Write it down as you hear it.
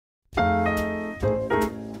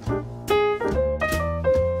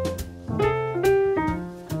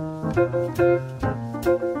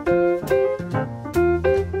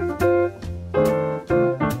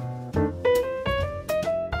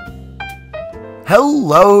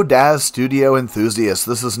Hello, Daz Studio enthusiasts.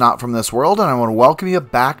 This is Not From This World, and I want to welcome you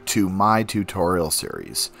back to my tutorial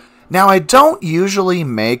series. Now, I don't usually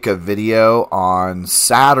make a video on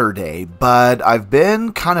Saturday, but I've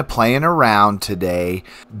been kind of playing around today,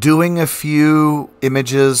 doing a few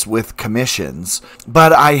images with commissions,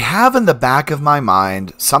 but I have in the back of my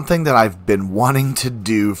mind something that I've been wanting to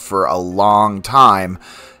do for a long time,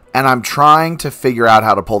 and I'm trying to figure out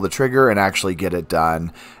how to pull the trigger and actually get it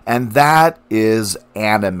done, and that is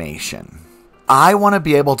animation. I want to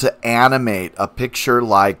be able to animate a picture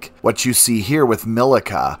like what you see here with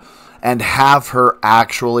Milika and have her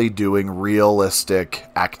actually doing realistic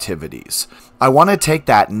activities. I want to take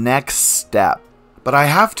that next step, but I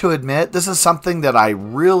have to admit this is something that I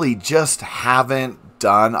really just haven't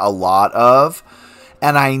done a lot of,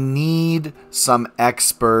 and I need some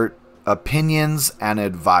expert opinions and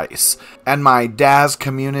advice. And my Daz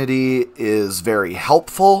community is very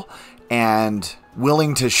helpful and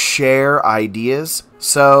willing to share ideas.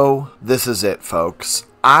 So this is it, folks.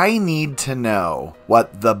 I need to know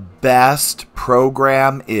what the best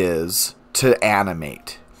program is to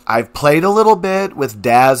animate. I've played a little bit with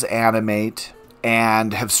Daz Animate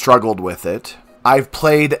and have struggled with it. I've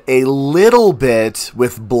played a little bit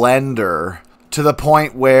with Blender to the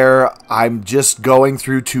point where I'm just going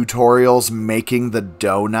through tutorials making the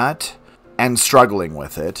donut and struggling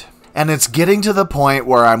with it. And it's getting to the point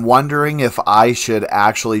where I'm wondering if I should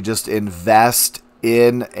actually just invest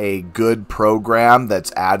in a good program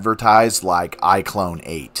that's advertised like iClone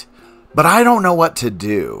 8. But I don't know what to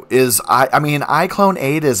do. I mean, iClone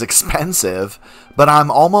 8 is expensive, but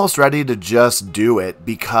I'm almost ready to just do it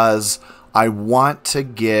because I want to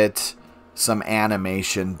get some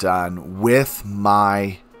animation done with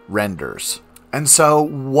my renders. And so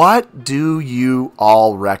what do you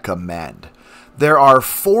all recommend? There are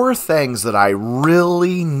 4 things that I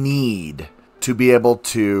really need to be able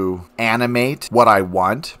to animate what I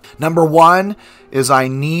want. Number 1 is I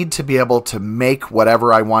need to be able to make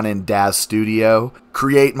whatever I want in Daz Studio,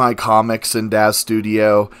 create my comics in Daz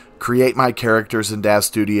Studio, create my characters in Daz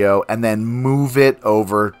Studio, and then move it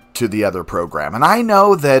over to the other program. And I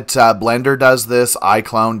know that Blender does this,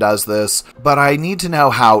 iClone does this, but I need to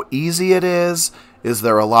know how easy it is. Is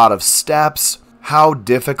there a lot of steps? How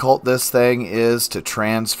difficult this thing is to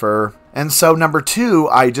transfer? And so number 2,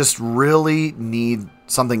 I just really need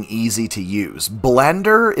something easy to use.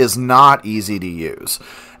 Blender is not easy to use,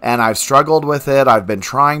 and I've struggled with it. I've been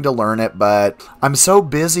trying to learn it, but I'm so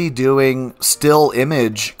busy doing still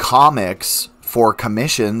image comics for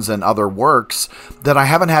commissions and other works that I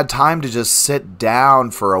haven't had time to just sit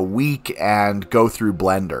down for a week and go through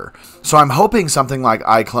Blender. So I'm hoping something like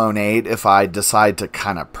iClone 8, if I decide to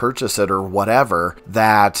kind of purchase it or whatever,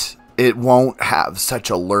 that it won't have such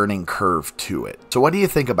a learning curve to it. So what do you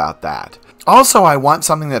think about that? Also, I want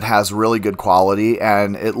something that has really good quality,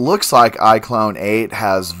 and it looks like iClone 8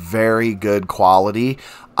 has very good quality.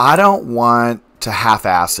 I don't want to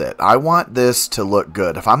half-ass it. I want this to look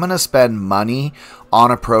good. If I'm going to spend money on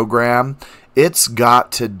a program, it's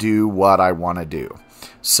got to do what I want to do.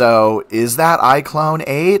 So is that iClone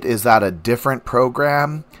 8? Is that a different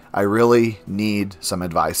program? I really need some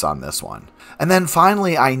advice on this one. And then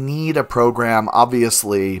finally, I need a program,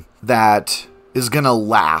 obviously, that is going to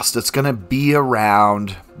last. It's going to be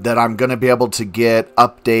around, that I'm going to be able to get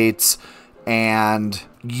updates and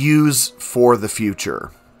use for the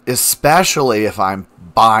future, especially if I'm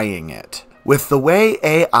buying it. With the way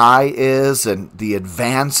AI is and the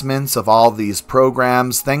advancements of all these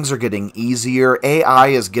programs, things are getting easier. AI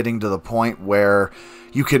is getting to the point where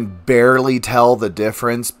you can barely tell the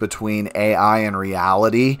difference between AI and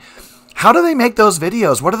reality. How do they make those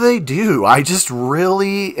videos? What do they do? I just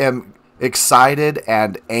really am excited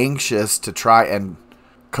and anxious to try and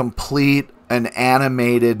complete an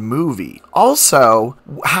animated movie. Also,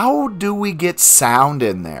 how do we get sound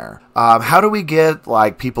in there? How do we get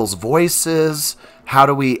like people's voices? How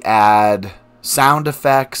do we add sound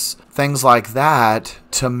effects? Things like that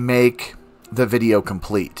to make the video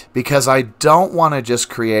complete, because I don't want to just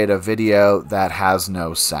create a video that has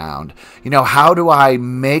no sound. You know, how do I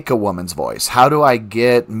make a woman's voice? How do I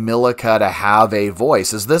get Milika to have a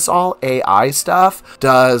voice? Is this all AI stuff?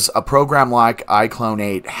 Does a program like iClone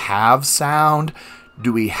 8 have sound?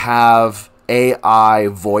 Do we have AI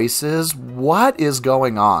voices? What is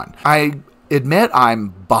going on? I admit I'm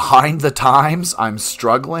behind the times, I'm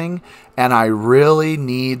struggling, and I really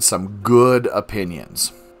need some good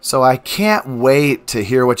opinions. So I can't wait to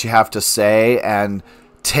hear what you have to say and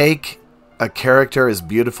take a character as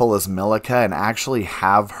beautiful as Milika and actually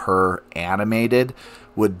have her animated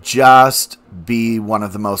would just be one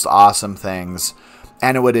of the most awesome things.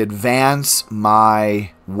 And it would advance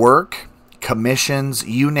my work, commissions,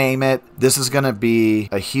 you name it. This is going to be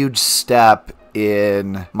a huge step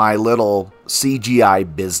in my little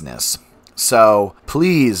CGI business. So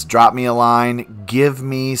please drop me a line, give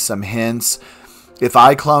me some hints. If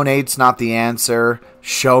iClone 8's not the answer,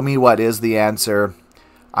 show me what is the answer.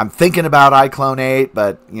 I'm thinking about iClone 8,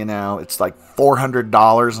 but you know, it's like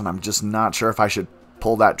 $400 and I'm just not sure if I should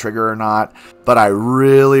pull that trigger or not. But I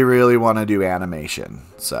really, really want to do animation.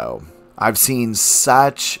 So I've seen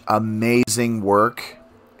such amazing work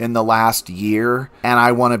in the last year, and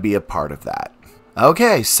I want to be a part of that.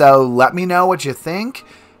 Okay, so let me know what you think.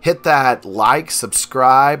 Hit that like,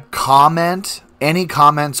 subscribe, comment. Any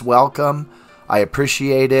comments welcome. I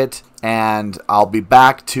appreciate it. And I'll be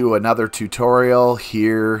back to another tutorial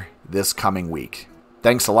here this coming week.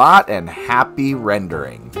 Thanks a lot and happy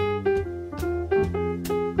rendering.